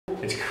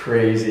It's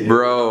crazy, dude.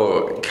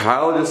 Bro,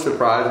 Kyle just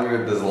surprised me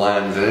with this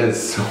lens. It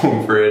is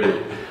so pretty.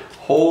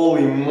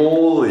 Holy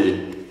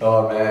moly.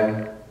 Oh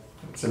man,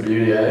 it's a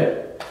beauty,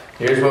 eh?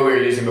 Here's what we were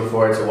using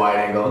before, it's a wide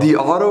angle. The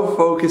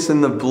autofocus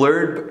and the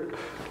blurred,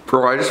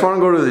 bro, I just want to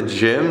go to the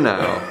gym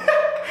now.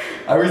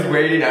 I was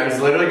waiting, I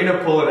was literally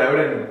gonna pull it out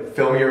and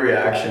film your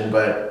reaction,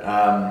 but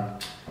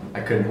I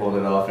couldn't hold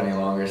it off any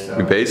longer, so.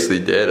 We basically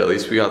did, at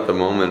least we got the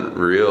moment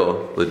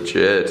real,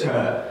 legit.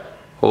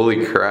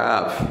 Holy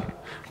crap.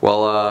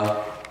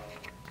 Well,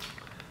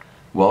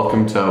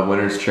 welcome to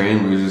Winners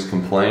Train, Losers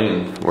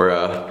Complain. We're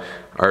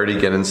already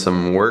getting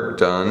some work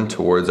done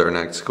towards our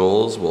next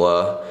goals.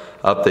 We'll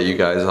update you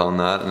guys on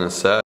that in a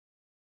sec.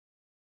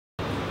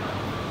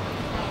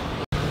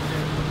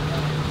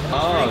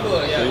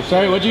 Cool, yeah.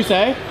 Sorry, what'd you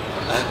say?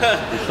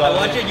 I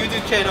watch your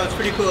YouTube channel, it's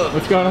pretty cool.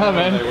 What's going on,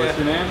 man? Hey, what's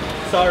your name?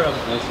 Saram.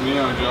 Nice to meet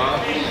you, I'm John.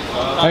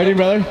 How you doing,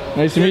 brother?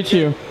 Nice to meet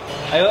you.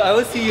 I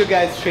always see your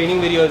guys'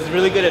 training videos,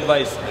 really good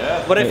advice.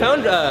 Yeah. What I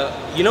found,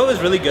 you know,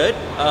 was really good.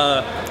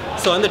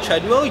 So on the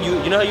treadmill,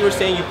 you know how you were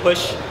saying you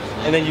push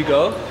and then you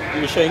go?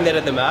 You were showing that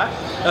at the mat.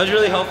 That was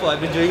really helpful. I've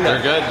been doing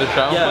that. They're good, the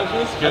travel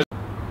punches? Good.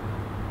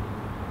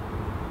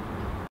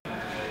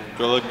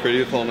 Do I look pretty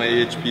with all my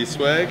HP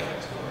swag?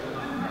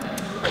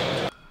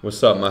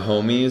 What's up, my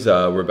homies?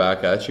 We're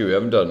back at you. We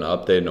haven't done an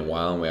update in a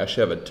while, and we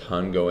actually have a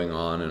ton going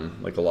on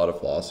and like a lot of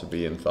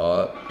philosophy and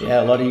thought.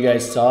 Yeah, a lot of you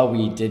guys saw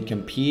we did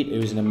compete. It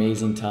was an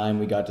amazing time.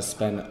 We got to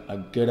spend a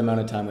good amount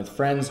of time with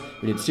friends.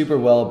 We did super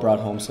well, brought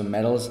home some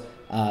medals,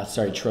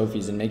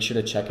 trophies, and make sure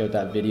to check out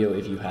that video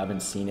if you haven't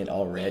seen it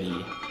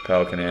already.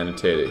 Kyle can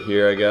annotate it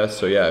here, I guess.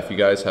 So yeah, if you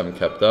guys haven't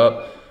kept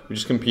up, we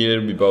just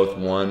competed, we both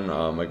won.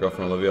 My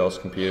girlfriend Olivia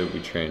also competed, we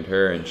trained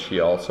her and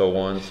she also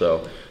won.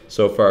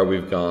 So far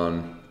we've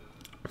gone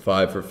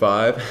 5 for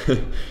 5.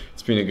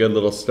 It's been a good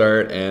little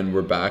start and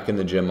we're back in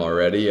the gym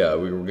already.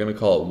 We were gonna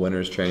call it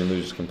Winners Train,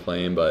 Losers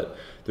Complain, but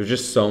there's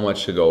just so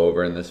much to go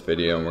over in this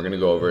video, and we're gonna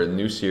go over a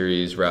new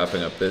series,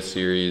 wrapping up this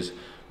series,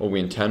 what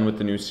we intend with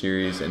the new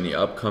series, and the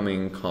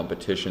upcoming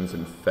competitions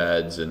and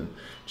feds, and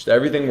just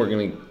everything we're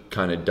gonna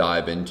kind of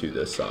dive into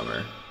this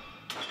summer.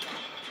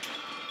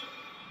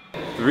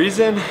 The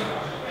reason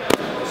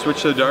I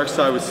switched to the dark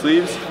side with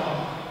sleeves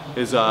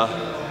is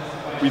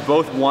we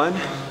both won.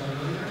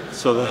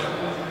 So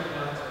the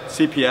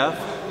CPF,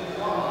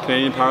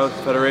 Canadian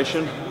Powerlifting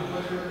Federation,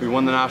 we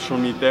won the national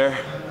meet there.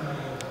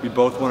 We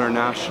both won our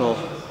national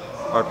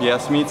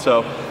RPS meet,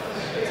 so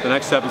the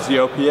next step is the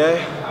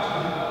OPA,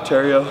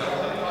 Ontario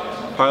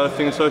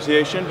Powerlifting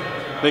Association.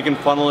 They can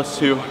funnel us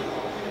to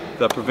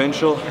the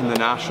provincial and the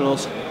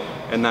nationals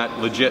in that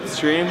legit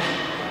stream.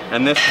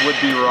 And this would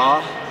be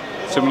raw,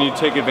 so we need to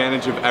take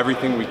advantage of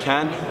everything we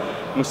can.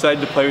 I'm excited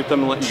to play with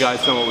them and let you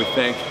guys know what we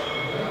think.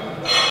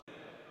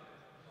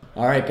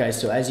 Alright guys,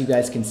 so as you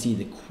guys can see,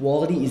 the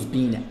quality is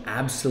being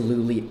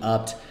absolutely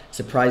upped.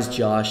 Surprised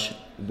Josh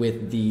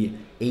with the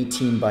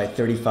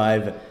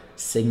 18x35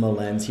 Sigma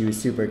lens. He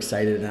was super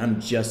excited and I'm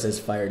just as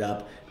fired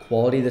up.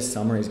 Quality this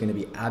summer is going to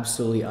be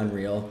absolutely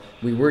unreal.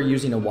 We were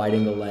using a wide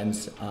angle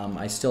lens.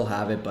 I still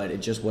have it, but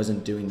it just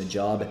wasn't doing the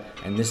job.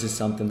 And this is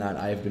something that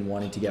I've been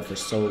wanting to get for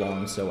so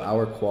long. So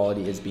our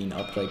quality is being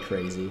upped like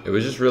crazy. It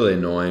was just really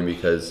annoying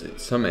because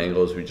at some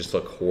angles we just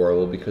look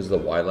horrible because of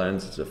the wide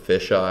lens. It's a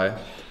fisheye.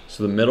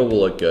 So the middle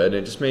will look good.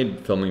 It just made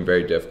filming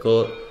very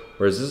difficult.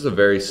 Whereas this is a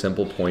very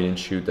simple point and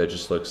shoot that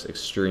just looks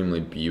extremely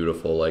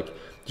beautiful. Like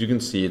as you can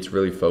see, it's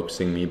really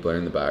focusing me,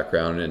 blurring the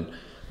background, and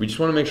we just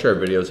want to make sure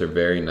our videos are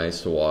very nice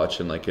to watch,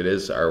 and like it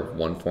is our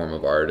one form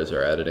of art is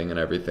our editing and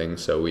everything.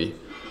 So we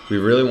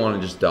really want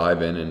to just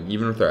dive in, and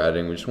even with our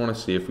editing, we just want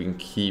to see if we can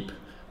keep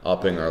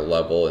upping our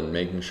level and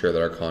making sure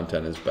that our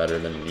content is better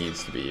than it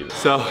needs to be.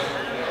 So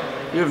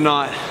we have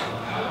not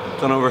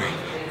done over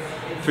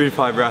 3 to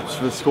 5 reps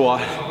for the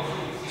squat.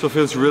 So it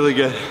feels really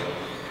good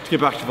to get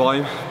back to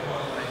volume.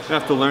 I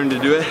have to learn to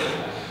do it,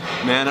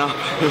 man up.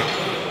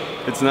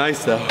 It's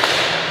nice though.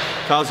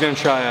 Kyle's gonna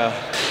try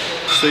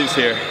sleeves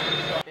here.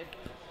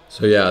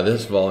 So yeah,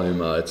 this volume,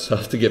 it's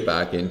tough to get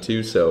back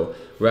into. So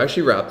we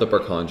actually wrapped up our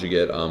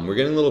conjugate. We're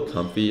getting a little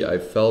comfy. I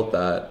felt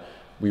that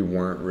we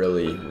weren't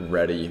really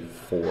ready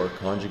for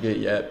conjugate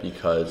yet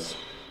because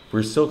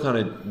we're still kind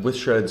of, with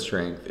shredded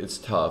strength, it's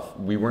tough.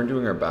 We weren't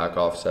doing our back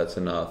offsets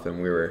enough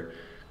and we were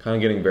kind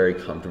of getting very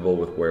comfortable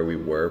with where we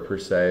were per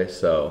se.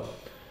 So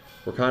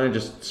we're kind of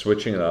just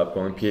switching it up,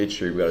 going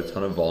PH3. We've got a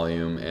ton of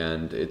volume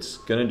and it's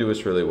gonna do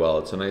us really well.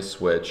 It's a nice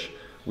switch.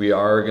 We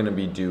are gonna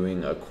be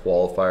doing a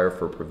qualifier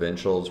for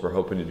provincials. We're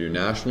hoping to do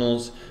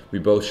nationals. We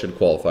both should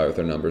qualify with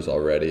our numbers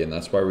already, and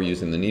that's why we're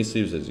using the knee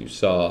sleeves as you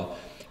saw.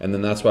 And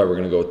then that's why we're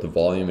gonna go with the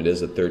volume. It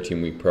is a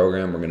 13-week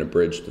program. We're gonna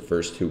bridge the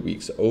first 2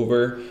 weeks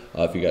over.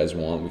 If you guys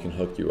want, we can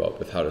hook you up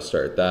with how to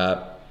start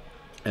that.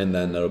 And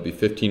then that'll be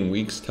 15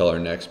 weeks till our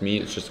next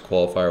meet. It's just a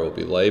qualifier, will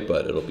be light,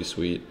 but it'll be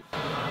sweet.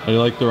 How do you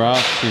like the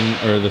wraps,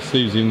 or the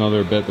sleeves, even though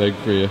they're a bit big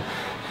for you?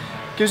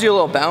 Gives you a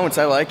little bounce,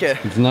 I like it.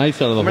 It's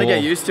nice out of the hole. I'm gonna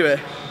get used to it.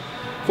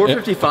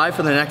 455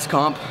 for the next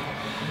comp.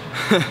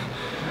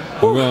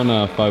 We're going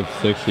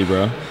 560,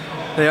 bro.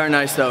 They are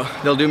nice though,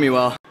 they'll do me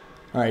well.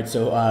 All right,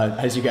 so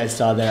as you guys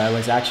saw there, I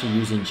was actually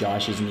using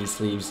Josh's knee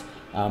sleeves.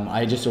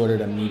 I just ordered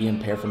a medium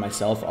pair for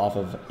myself off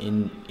of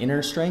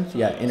Inner Strength.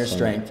 Yeah, Inner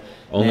Strength.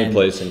 Only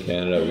place in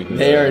Canada we can.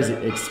 They are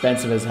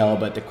expensive as hell,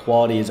 but the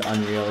quality is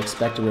unreal.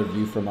 Expect a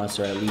review from us,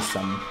 or at least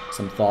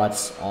some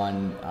thoughts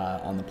on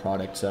the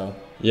product. So.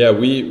 Yeah,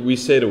 we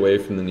stayed away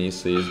from the knee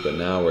sleeves, but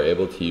now we're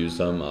able to use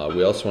them.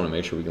 We also want to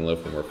make sure we can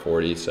lift when we're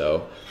 40.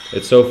 So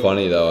it's so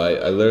funny though.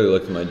 I literally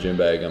looked at my gym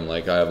bag. I'm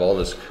like, I have all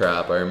this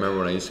crap. I remember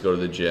when I used to go to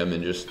the gym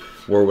and just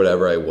wore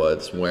whatever I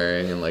was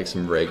wearing and like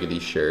some raggedy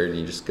shirt, and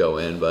you just go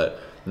in. But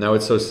now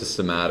it's so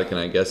systematic, and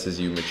I guess as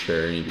you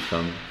mature and you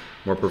become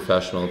more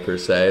professional per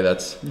se,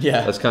 that's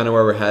kind of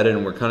where we're headed,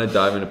 and we're kind of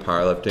diving into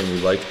powerlifting.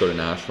 We like to go to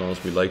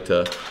nationals. We like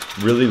to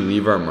really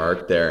leave our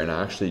mark there and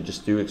actually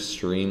just do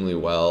extremely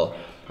well.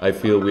 I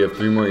feel we have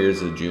 3 more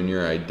years as a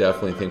junior. I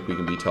definitely think we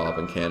can be top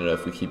in Canada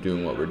if we keep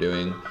doing what we're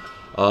doing.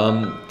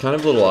 Kind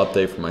of a little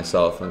update for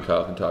myself, and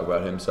Kyle can talk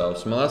about himself.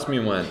 So my last meet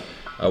went,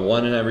 I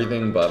won and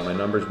everything, but my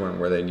numbers weren't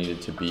where they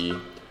needed to be.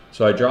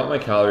 So I dropped my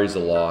calories a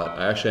lot.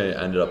 I actually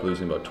ended up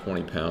losing about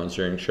 20 pounds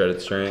during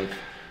shredded strength.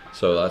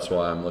 So that's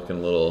why I'm looking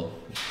a little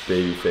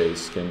baby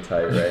face, skin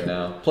tight right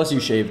now. Plus you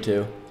shaved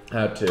too.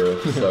 Had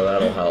to, so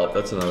that'll help.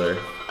 That's another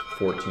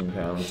 14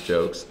 pounds,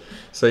 jokes.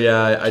 So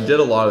yeah, I did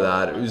a lot of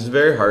that. It was a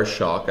very harsh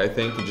shock, I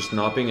think. Just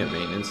not being at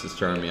maintenance is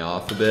throwing me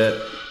off a bit.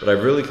 But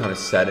I've really kind of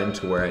set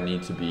into where I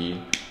need to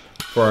be.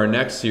 For our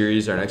next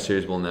series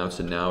we'll announce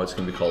it now. It's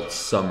going to be called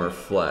Summer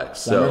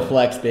Flex. Summer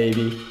Flex,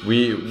 baby.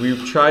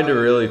 We've tried to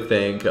really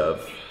think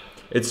of,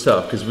 it's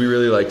tough because we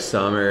really like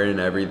summer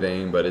and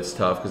everything, but it's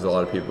tough because a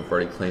lot of people have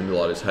already claimed a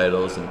lot of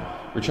titles, and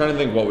we're trying to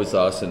think what was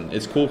us, and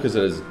it's cool because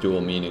it has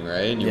dual meaning,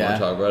 right? You want to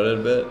talk about it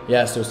a bit?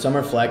 Yeah, so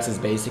Summer Flex is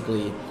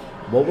basically,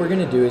 what we're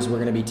going to do is we're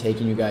going to be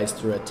taking you guys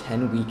through a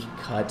 10-week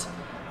cut,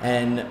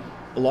 and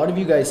a lot of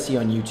you guys see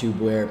on YouTube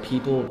where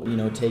people,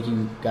 take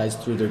you guys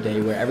through their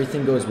day where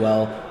everything goes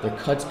well, their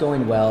cut's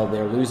going well,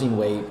 they're losing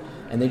weight,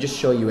 and they just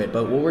show you it.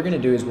 But what we're going to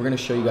do is we're going to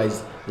show you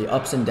guys the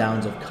ups and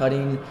downs of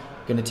cutting,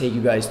 going to take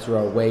you guys through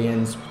our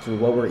weigh-ins, through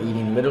what we're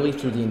eating, literally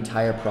through the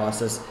entire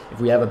process. If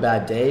we have a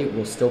bad day,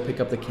 we'll still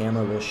pick up the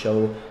camera, we'll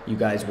show you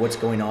guys what's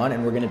going on,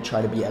 and we're going to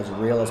try to be as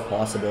real as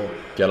possible.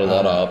 Get a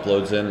lot of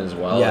uploads in as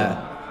well.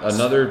 Yeah. And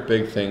another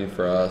big thing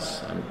for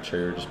us, I'm sure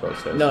you're just about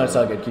to say. No, it's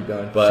all good, keep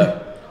going.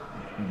 But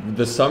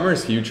the summer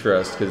is huge for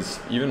us because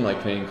even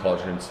like Canadian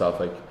culture and stuff,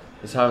 like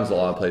this happens a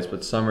lot of places,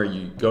 but summer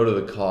you go to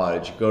the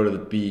cottage, you go to the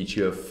beach,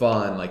 you have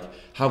fun. Like,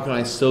 how can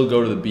I still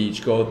go to the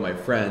beach, go with my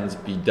friends,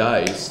 be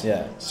diced,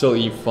 still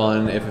eat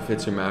fun if it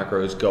fits your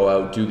macros, go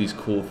out, do these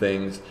cool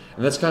things.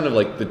 And that's kind of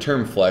like the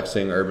term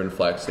flexing, urban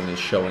flexing is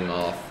showing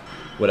off,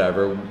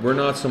 whatever. We're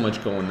not so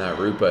much going that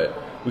route, but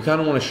we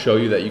kind of want to show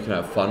you that you can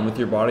have fun with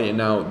your body. And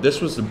now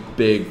this was the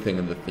big thing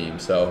of the theme.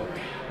 So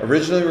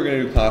originally we're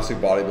going to do classic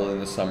bodybuilding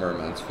this summer,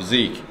 men's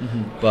physique,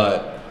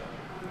 but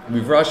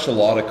we've rushed a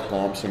lot of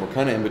comps and we're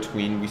kind of in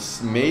between. We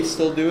may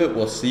still do it,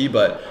 we'll see,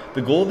 but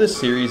the goal of this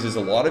series is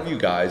a lot of you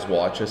guys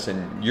watch us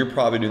and you're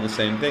probably doing the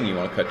same thing. You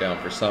want to cut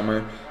down for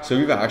summer. So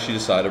we've actually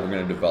decided we're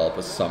going to develop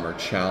a summer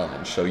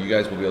challenge. So you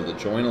guys will be able to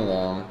join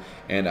along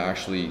and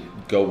actually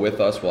go with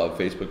us. We'll have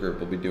a Facebook group,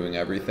 we'll be doing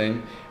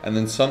everything. And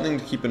then something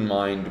to keep in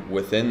mind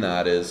within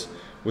that is,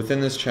 within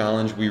this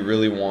challenge, we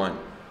really want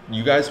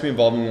you guys to be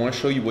involved, and we want to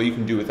show you what you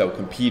can do without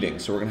competing.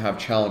 So we're going to have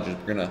challenges.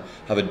 We're going to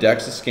have a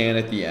DEXA scan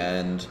at the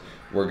end.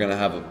 We're going to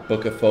have a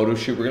book a photo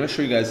shoot. We're going to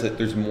show you guys that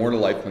there's more to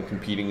life than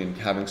competing and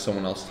having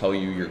someone else tell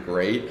you you're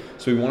great.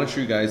 So we want to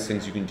show you guys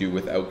things you can do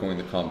without going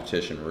the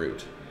competition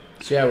route.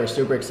 So yeah, we're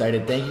super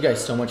excited. Thank you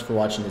guys so much for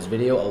watching this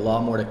video. A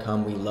lot more to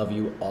come. We love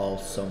you all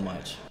so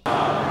much.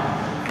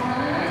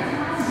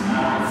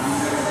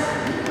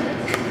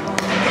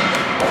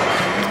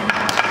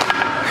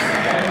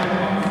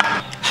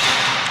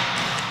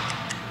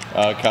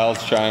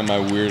 Kyle's trying my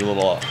weird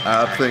little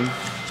ab thing.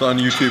 It's on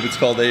YouTube. It's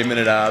called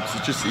 8-minute abs.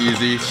 It's just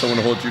easy. Someone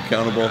to hold you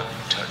accountable.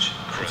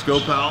 Let's go,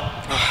 pal.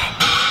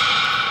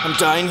 I'm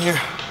dying here.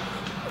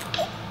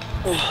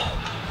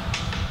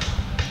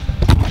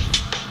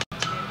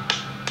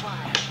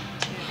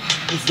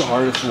 This is the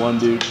hardest one,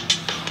 dude.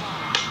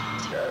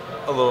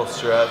 A little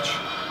stretch.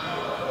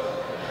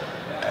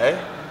 Hey?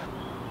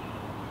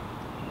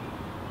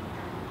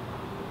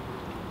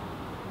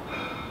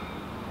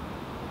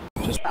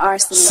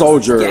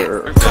 Soldier.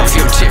 Everybody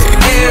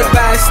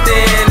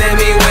stand at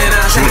me when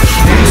I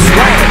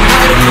swag.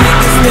 All the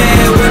niggas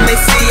mad when they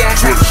see I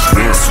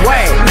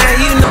swag.